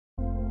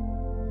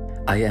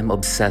I am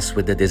obsessed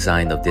with the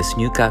design of this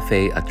new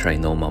cafe at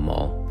Trinoma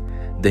Mall.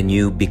 The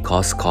new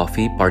Because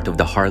Coffee, part of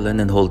the Harlan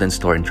and Holden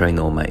store in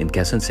Trinoma in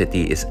Quezon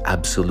City, is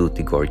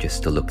absolutely gorgeous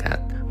to look at.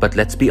 But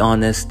let's be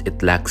honest,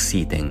 it lacks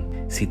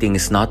seating. Seating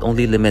is not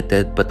only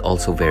limited but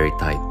also very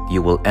tight.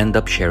 You will end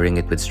up sharing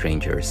it with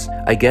strangers.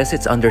 I guess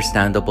it's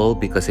understandable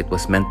because it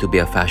was meant to be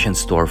a fashion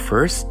store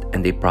first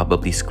and they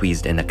probably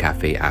squeezed in a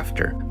cafe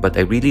after. But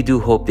I really do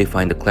hope they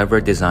find a clever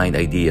design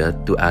idea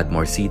to add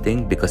more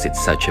seating because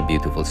it's such a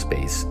beautiful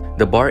space.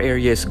 The bar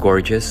area is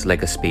gorgeous,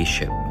 like a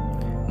spaceship.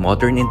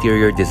 Modern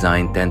interior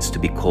design tends to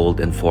be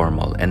cold and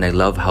formal, and I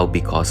love how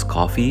Because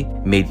Coffee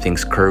made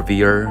things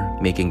curvier,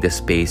 making the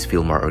space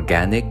feel more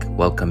organic,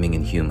 welcoming,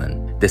 and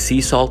human. The sea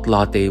salt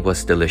latte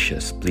was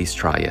delicious. Please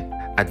try it.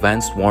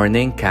 Advanced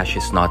warning, cash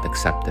is not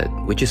accepted,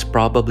 which is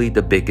probably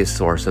the biggest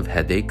source of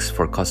headaches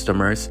for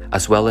customers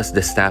as well as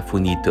the staff who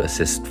need to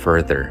assist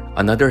further.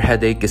 Another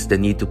headache is the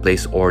need to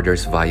place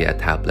orders via a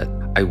tablet.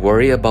 I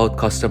worry about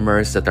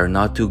customers that are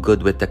not too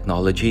good with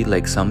technology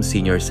like some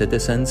senior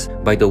citizens.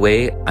 By the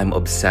way, I'm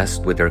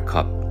obsessed with their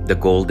cup, the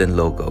golden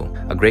logo.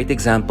 A great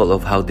example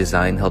of how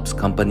design helps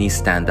companies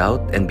stand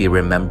out and be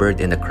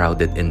remembered in a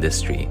crowded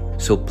industry.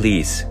 So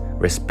please,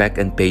 respect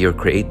and pay your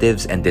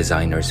creatives and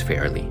designers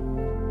fairly.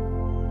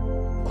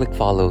 Click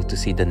follow to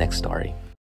see the next story.